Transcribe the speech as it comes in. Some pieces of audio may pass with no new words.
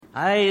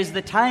Aye, is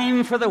the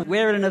time for the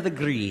wearing of the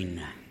green.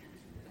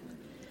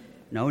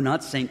 No,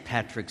 not St.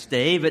 Patrick's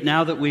Day, but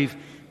now that we've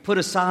put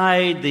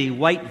aside the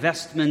white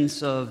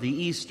vestments of the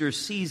Easter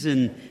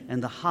season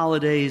and the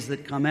holidays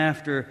that come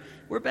after,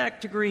 we're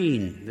back to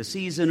green, the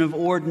season of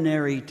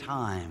ordinary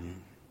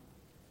time.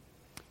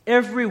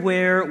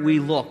 Everywhere we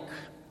look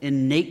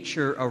in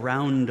nature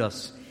around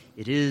us,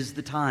 it is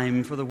the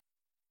time for the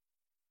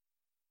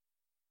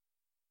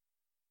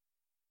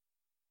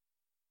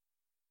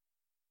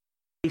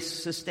grace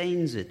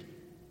sustains it.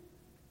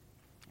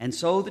 And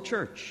so the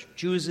church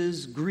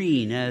chooses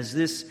green as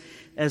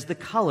the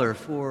color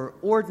for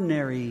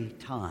ordinary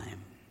time.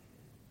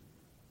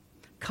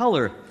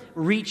 Color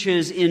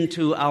reaches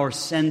into our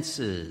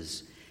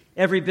senses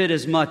every bit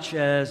as much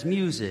as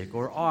music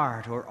or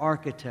art or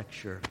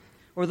architecture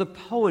or the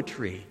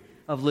poetry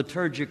of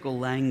liturgical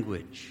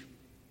language.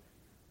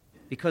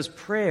 Because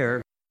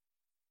prayer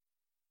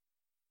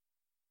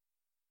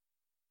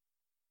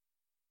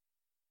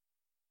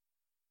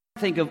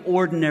think of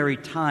ordinary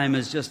time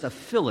as just a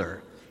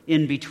filler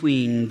in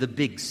between the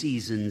big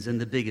seasons and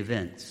the big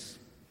events.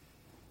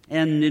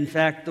 And in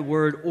fact, the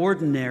word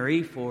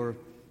ordinary for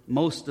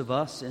most of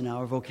us in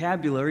our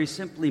vocabulary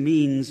simply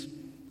means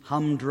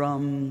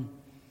humdrum,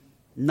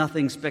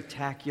 nothing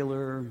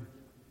spectacular,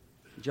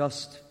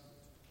 just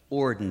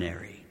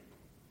ordinary.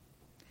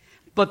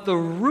 But the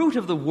root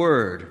of the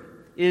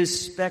word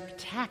is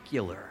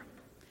spectacular.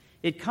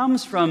 It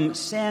comes from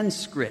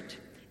Sanskrit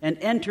and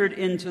entered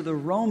into the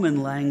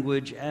Roman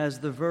language as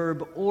the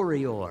verb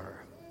orior,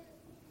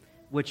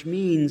 which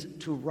means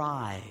to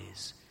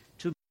rise,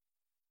 to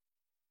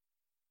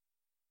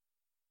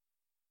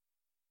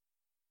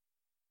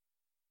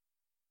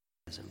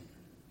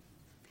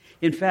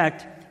in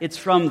fact, it's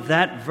from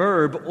that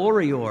verb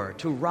orior,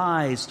 to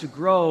rise, to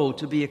grow,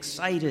 to be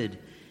excited,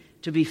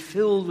 to be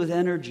filled with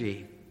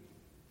energy,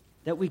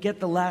 that we get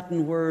the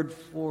Latin word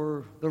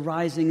for the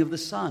rising of the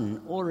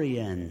sun,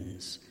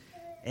 oriens,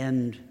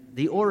 and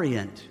the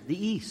Orient,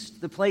 the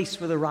East, the place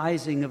where the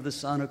rising of the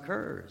sun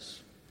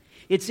occurs.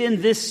 It's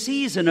in this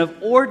season of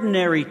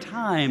ordinary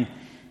time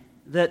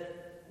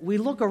that we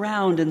look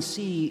around and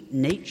see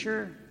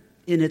nature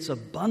in its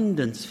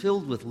abundance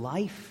filled with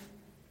life,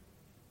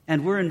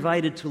 and we're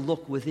invited to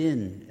look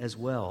within as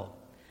well,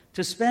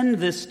 to spend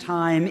this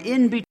time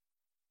in between.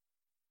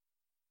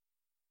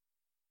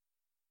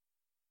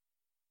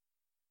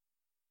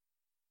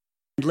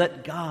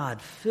 Let God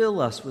fill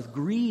us with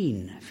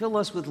green, fill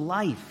us with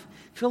life,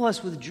 fill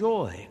us with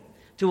joy,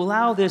 to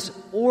allow this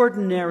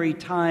ordinary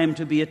time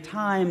to be a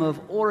time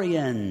of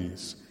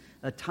oriens,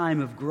 a time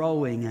of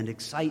growing and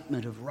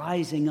excitement, of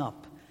rising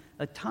up,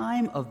 a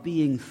time of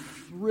being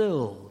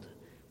thrilled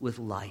with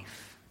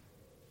life.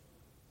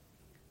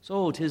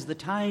 So 'tis the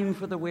time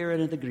for the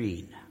wearing of the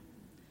green,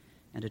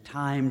 and a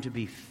time to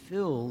be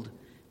filled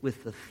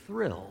with the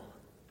thrill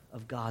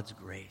of God's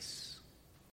grace.